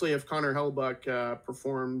 especially if Connor Hellebuyck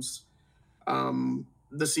performs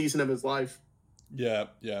the season of his life. Yeah.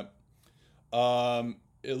 I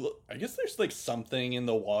guess there's like something in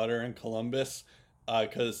the water in Columbus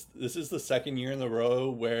because this is the second year in a row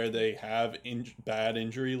where they have bad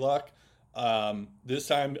injury luck. This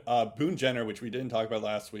time, Boone Jenner, which we didn't talk about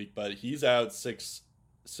last week, but he's out six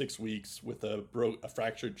weeks with a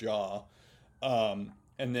fractured jaw.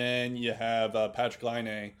 And then you have Patrick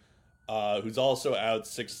Laine, who's also out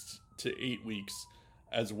 6 to 8 weeks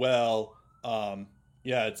as well.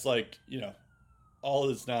 It's like, all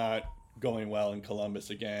is not going well in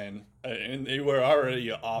Columbus again. And they were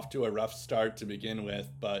already off to a rough start to begin with.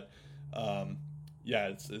 But, I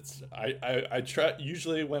try,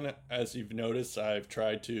 usually when, as you've noticed, I've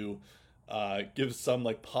tried to give some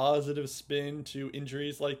like positive spin to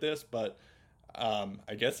injuries like this, but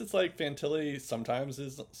I guess it's like Fantilli sometimes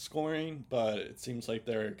is scoring, but it seems like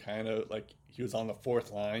they're kind of like he was on the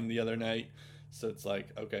fourth line the other night. So it's like,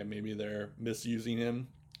 okay, maybe they're misusing him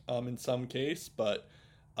in some case. But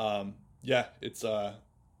it's not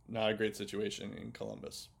a great situation in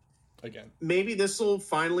Columbus again. Maybe this will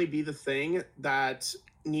finally be the thing that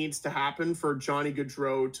needs to happen for Johnny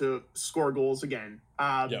Gaudreau to score goals again.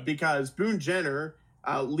 Because Boone Jenner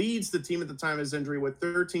leads the team at the time of his injury with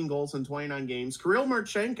 13 goals in 29 games. Kirill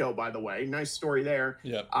Marchenko, by the way, nice story there.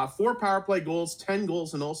 4 power play goals, 10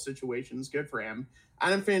 goals in all situations. Good for him.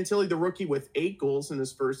 Adam Fantilli, the rookie, with 8 goals in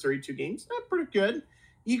his first 32 games. Pretty good.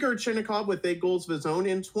 Igor Chinnikov with 8 goals of his own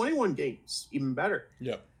in 21 games. Even better.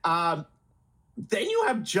 Then you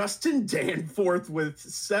have Justin Danforth with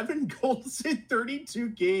 7 goals in 32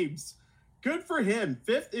 games. Good for him.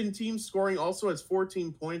 5th in team scoring, also has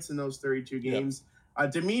 14 points in those 32 games.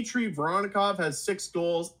 Dmitry Voronikov has 6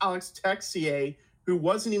 goals. Alex Texier, who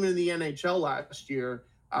wasn't even in the NHL last year,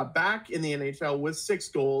 back in the NHL with 6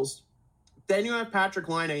 goals. Then you have Patrick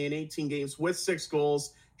Laine in 18 games with 6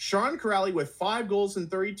 goals. Sean Corrali with 5 goals in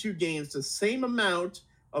 32 games, the same amount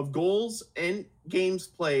of goals and games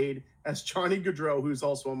played as Johnny Gaudreau, who's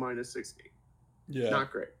also a -60.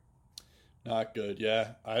 Not great. Not good.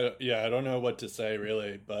 I don't know what to say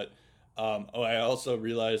really, but I also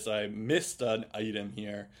realized I missed an item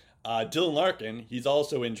here. Dylan Larkin, he's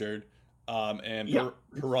also injured. David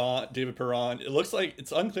Perron. It looks like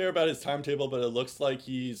it's unclear about his timetable, but it looks like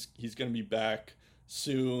he's going to be back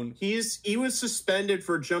soon. He was suspended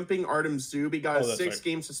for jumping Artem Zub. He got a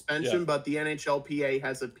 6-game suspension, but the NHLPA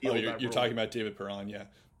has appealed. You're talking about David Perron, yeah.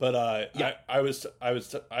 But Yeah.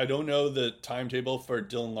 I don't know the timetable for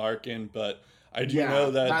Dylan Larkin, but I do Yeah, know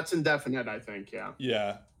that that's indefinite, I think. Yeah.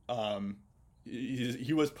 yeah,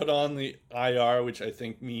 he was put on the IR, which I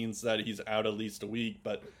think means that he's out at least a week,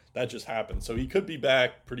 but that just happened, so he could be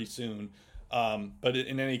back pretty soon. But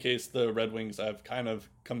in any case, the Red Wings have kind of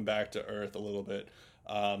come back to earth a little bit.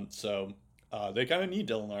 So they kind of need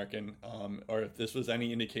Dylan Larkin. Or if this was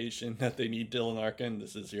any indication that they need Dylan Larkin,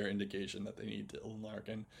 this is your indication that they need Dylan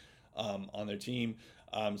Larkin on their team.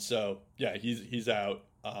 So yeah, he's out.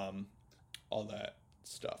 All that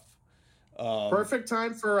stuff. Perfect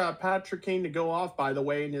time for Patrick Kane to go off, by the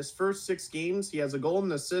way. In his first 6 games, he has a goal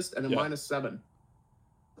and assist and a -7.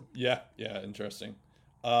 Yeah, interesting.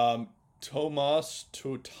 Tomas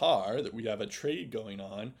Tatar, that we have a trade going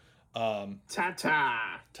on.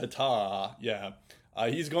 Tatar, yeah.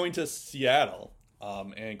 He's going to Seattle,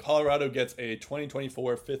 and Colorado gets a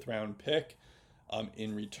 2024 fifth-round pick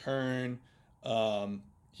in return.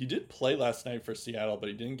 He did play last night for Seattle, but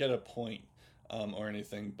he didn't get a point or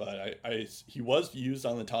anything. But he was used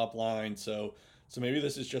on the top line, so maybe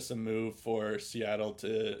this is just a move for Seattle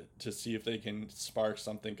to see if they can spark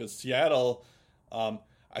something. Because Seattle,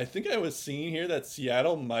 I think I was seeing here that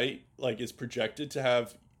Seattle is projected to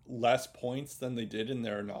have less points than they did in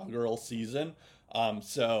their inaugural season.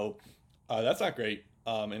 So that's not great.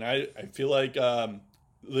 And I feel like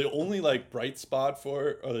the only bright spot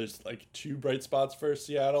there's 2 bright spots for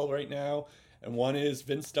Seattle right now, and one is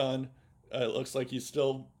Vince Dunn. It looks like he's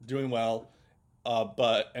still doing well,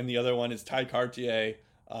 and the other one is Ty Cartier.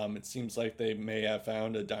 It seems like they may have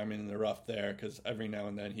found a diamond in the rough there, because every now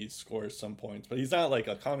and then he scores some points, but he's not like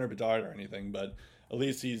a Connor Bedard or anything. But at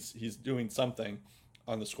least he's doing something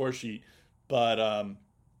on the score sheet. But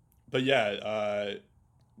yeah,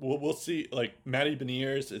 we'll see. Like Matty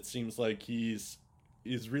Beniers, it seems like he's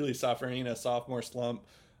really suffering a sophomore slump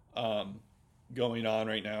going on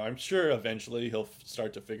right now. I'm sure eventually he'll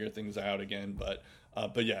start to figure things out again, but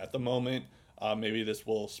yeah, at the moment, maybe this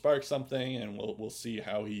will spark something, and we'll see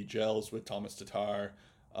how he gels with Thomas Tatar.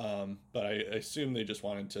 But I assume they just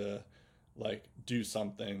wanted to do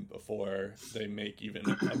something before they make even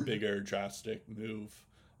a bigger drastic move.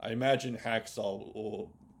 I imagine Haxall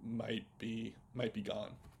might be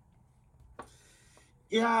gone.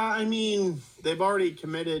 Yeah, I mean, they've already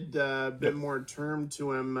committed a bit more term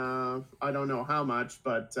to him. I don't know how much,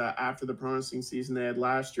 but after the promising season they had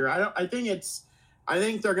last year, I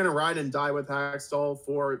think they're going to ride and die with Haxtell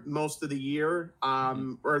for most of the year,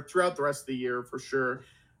 or throughout the rest of the year for sure,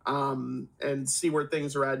 and see where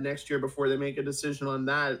things are at next year before they make a decision on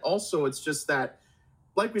that. Also, it's just that,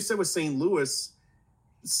 like we said with St. Louis,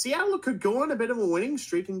 Seattle could go on a bit of a winning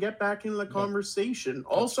streak and get back into the conversation.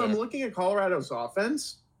 Also, I'm looking at Colorado's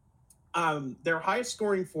offense. Their highest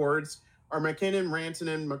scoring forwards are McKinnon,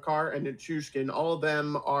 Rantanen, Makar, and Nichushkin. All of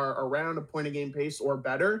them are around a point a game pace or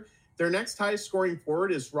better. Their next highest scoring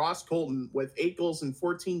forward is Ross Colton with 8 goals and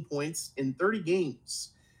 14 points in 30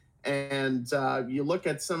 games. And you look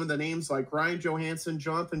at some of the names like Ryan Johansson,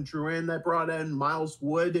 Jonathan Drouin that brought in, Miles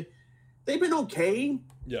Wood. They've been okay.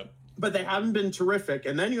 Yeah. But they haven't been terrific.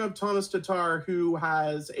 And then you have Thomas Tatar, who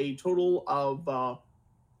has a total of,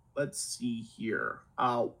 let's see here.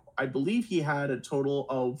 I believe he had a total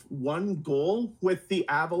of 1 goal with the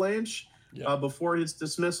Avalanche before his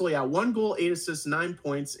dismissal. Yeah, 1 goal, 8 assists, 9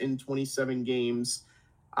 points in 27 games.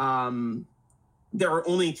 There are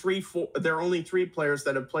only three players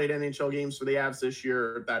that have played NHL games for the Avs this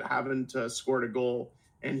year that haven't scored a goal,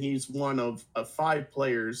 and he's one of 5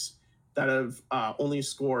 players that have only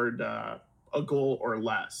scored a goal or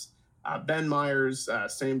less. Ben Myers,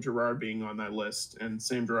 Sam Girard being on that list, and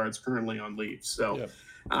Sam Girard's currently on leave. So,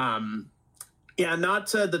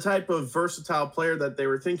 not the type of versatile player that they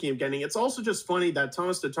were thinking of getting. It's also just funny that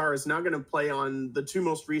Thomas Tatar is now going to play on the 2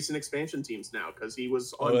 most recent expansion teams now, because he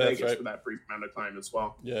was on Vegas for that brief amount of time as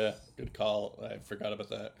well. Yeah, good call. I forgot about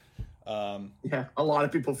that. A lot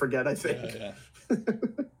of people forget, I think.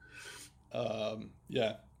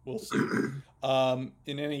 Yeah. We'll see.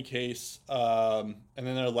 In any case, and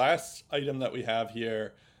then our last item that we have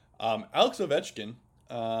here, Alex Ovechkin.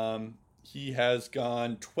 He has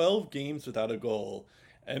gone 12 games without a goal,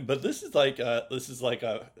 but this is like a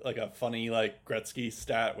funny Gretzky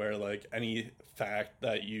stat where any fact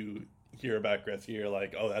that you hear about Gretzky, you're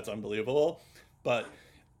like, oh, that's unbelievable. But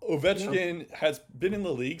Ovechkin has been in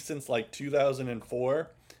the league since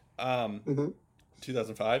 2004,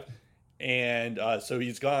 2005. And so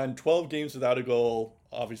he's gone 12 games without a goal.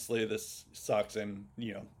 Obviously, this sucks, and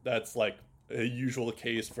that's a usual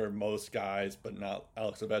case for most guys, but not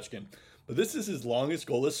Alex Ovechkin. but this is his longest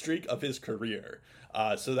goalless streak of his career.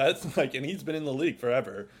 So that's like, and he's been in the league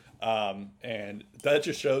forever. And that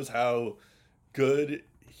just shows how good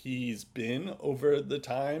he's been over the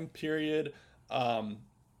time period.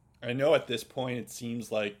 I know at this point it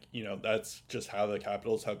seems like, that's just how the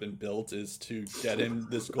Capitals have been built, is to get him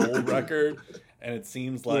this goal record. And it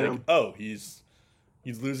seems like, he's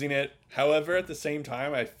losing it. However, at the same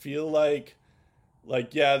time, I feel like,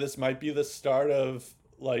 this might be the start of,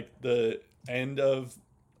 the end of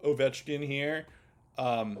Ovechkin here.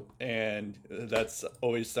 And that's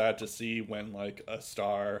always sad to see when, a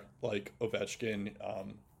star like Ovechkin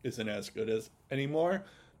isn't as good as anymore.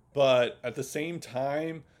 But at the same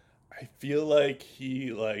time, I feel like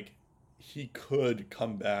he could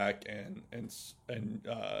come back and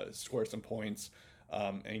score some points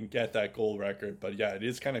and get that goal record. But yeah, it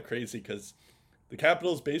is kind of crazy because the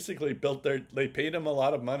Capitals basically they paid him a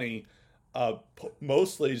lot of money,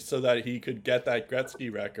 mostly so that he could get that Gretzky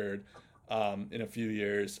record in a few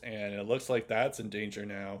years, and it looks like that's in danger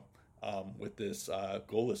now with this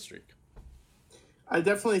goalless streak. I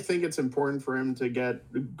definitely think it's important for him to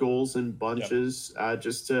get goals in bunches,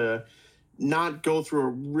 just to not go through a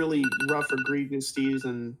really rough, egregious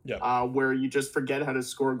season where you just forget how to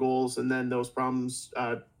score goals, and then those problems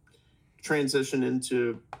transition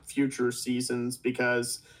into future seasons.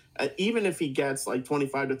 Because even if he gets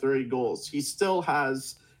 25 to 30 goals, he still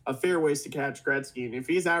has a fair ways to catch Gretzky. And if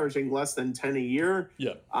he's averaging less than 10 a year,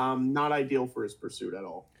 not ideal for his pursuit at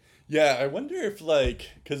all. Yeah, I wonder if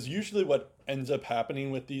because usually what ends up happening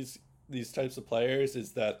with these types of players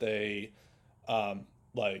is that they when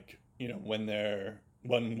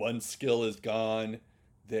one skill is gone,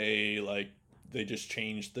 they just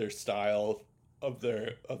change their style of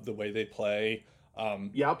the way they play,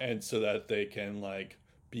 and so that they can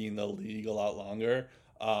be in the league a lot longer,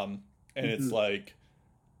 and it's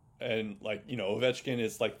Ovechkin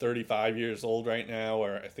is 35 years old right now,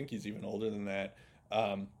 or I think he's even older than that,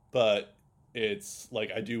 but it's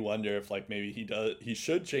I do wonder if maybe he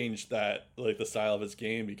should change that the style of his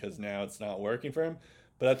game, because now it's not working for him.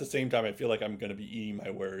 But at the same time, I feel like I'm gonna be eating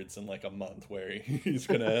my words in a month where he's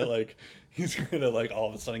gonna all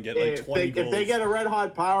of a sudden get 20 goals. If they get a red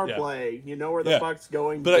hot power play, you know where the puck's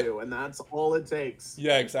going to, and that's all it takes.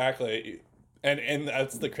 Yeah, exactly. And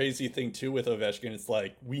that's the crazy thing too with Ovechkin. It's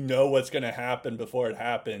we know what's gonna happen before it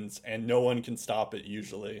happens, and no one can stop it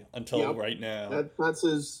usually until right now. That's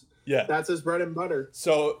his bread and butter.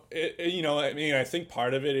 So I think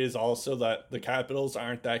part of it is also that the Capitals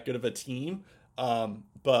aren't that good of a team.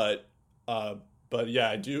 But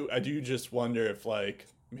yeah, I do just wonder if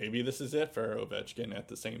maybe this is it for Ovechkin at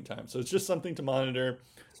the same time. So it's just something to monitor.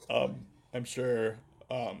 I'm sure.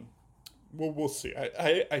 We'll see.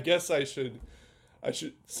 I guess I should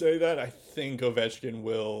say that I think Ovechkin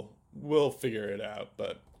will figure it out,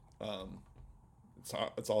 but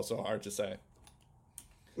it's also hard to say.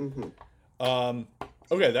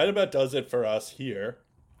 Okay, that about does it for us here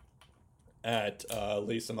at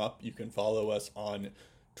Lace 'em Up. You can follow us on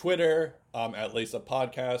Twitter at Lace Up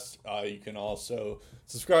Podcast. You can also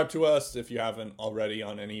subscribe to us if you haven't already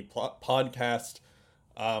on any podcast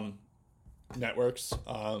networks,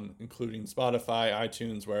 including Spotify,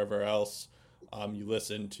 iTunes, wherever else you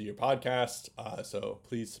listen to your podcast. So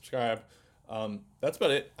please subscribe. That's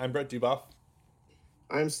about it. I'm Brett Duboff.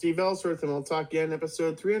 I'm Steve Ellsworth, and we'll talk again in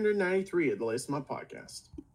episode 393 of the Lace 'em Up Podcast.